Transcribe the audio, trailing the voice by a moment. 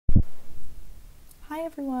Hi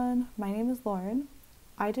everyone, my name is Lauren.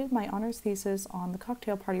 I did my honors thesis on the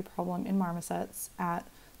cocktail party problem in marmosets at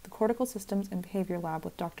the Cortical Systems and Behavior Lab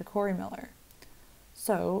with Dr. Corey Miller.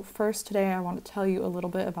 So first today I want to tell you a little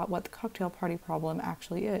bit about what the cocktail party problem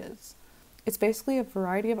actually is. It's basically a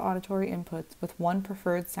variety of auditory inputs with one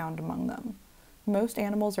preferred sound among them. Most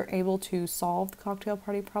animals are able to solve the cocktail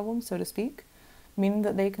party problem, so to speak, meaning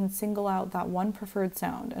that they can single out that one preferred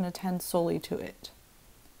sound and attend solely to it.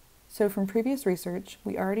 So from previous research,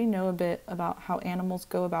 we already know a bit about how animals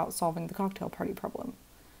go about solving the cocktail party problem.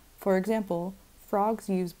 For example, frogs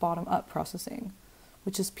use bottom-up processing,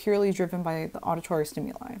 which is purely driven by the auditory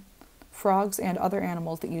stimuli. Frogs and other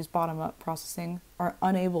animals that use bottom-up processing are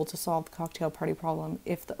unable to solve the cocktail party problem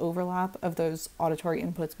if the overlap of those auditory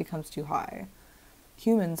inputs becomes too high.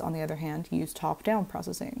 Humans, on the other hand, use top-down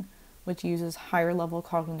processing, which uses higher-level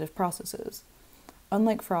cognitive processes.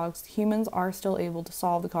 Unlike frogs, humans are still able to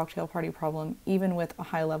solve the cocktail party problem even with a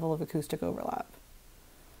high level of acoustic overlap.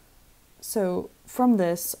 So from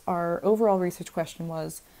this, our overall research question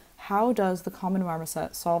was, how does the common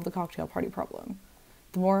marmoset solve the cocktail party problem?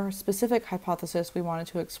 The more specific hypothesis we wanted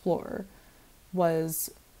to explore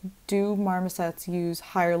was, do marmosets use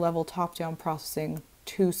higher level top-down processing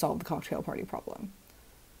to solve the cocktail party problem?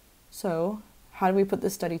 So how do we put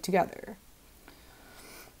this study together?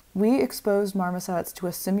 We exposed marmosets to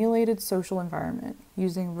a simulated social environment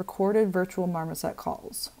using recorded virtual marmoset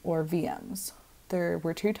calls, or VMs. There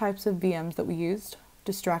were two types of VMs that we used: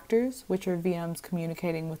 distractors, which are VMs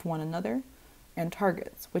communicating with one another, and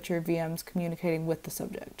targets, which are VMs communicating with the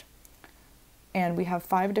subject. And we have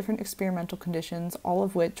 5 different experimental conditions, all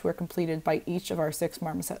of which were completed by each of our 6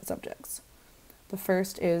 marmoset subjects. The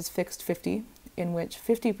first is fixed 50, in which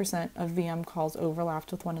 50% of VM calls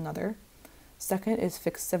overlapped with one another. Second is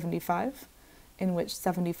fixed 75, in which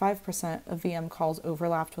 75% of VM calls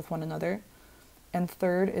overlapped with one another. And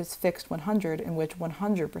third is fixed 100, in which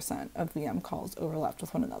 100% of VM calls overlapped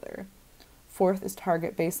with one another. Fourth is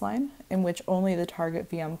target baseline, in which only the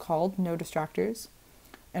target VM called, no distractors.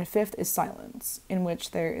 And fifth is silence, in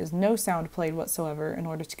which there is no sound played whatsoever in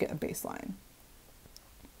order to get a baseline.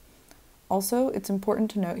 Also, it's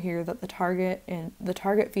important to note here that the target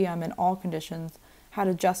VM in all conditions had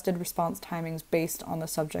adjusted response timings based on the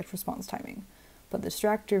subject response timing, but the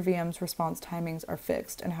distractor VM's response timings are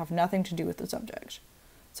fixed and have nothing to do with the subject.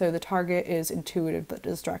 So the target is intuitive, but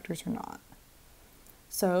the distractors are not.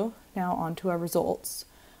 So now on to our results.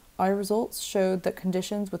 Our results showed that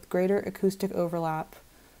conditions with greater acoustic overlap,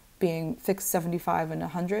 being fixed 75 and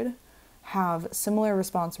 100, have similar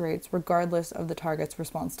response rates regardless of the target's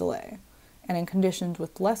response delay. And in conditions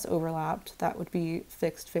with less overlapped, that would be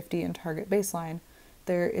fixed 50 and target baseline,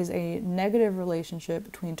 there is a negative relationship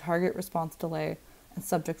between target response delay and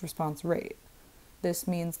subject response rate. This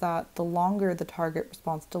means that the longer the target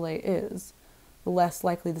response delay is, the less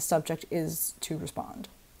likely the subject is to respond.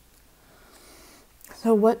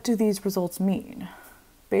 So what do these results mean?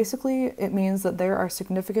 Basically, it means that there are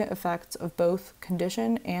significant effects of both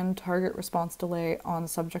condition and target response delay on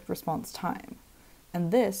subject response time. And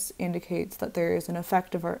this indicates that there is an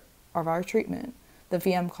effect of our treatment, the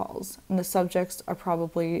VM calls, and the subjects are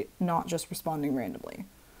probably not just responding randomly.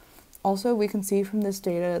 Also, we can see from this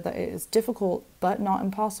data that it is difficult, but not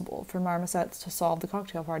impossible, for marmosets to solve the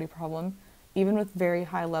cocktail party problem, even with very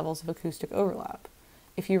high levels of acoustic overlap.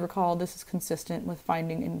 If you recall, this is consistent with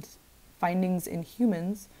findings in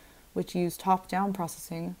humans, which use top-down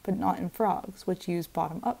processing, but not in frogs, which use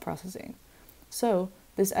bottom-up processing. So,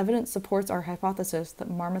 this evidence supports our hypothesis that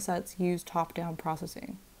marmosets use top-down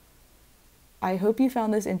processing. I hope you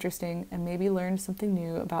found this interesting and maybe learned something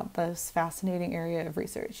new about this fascinating area of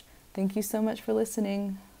research. Thank you so much for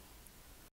listening.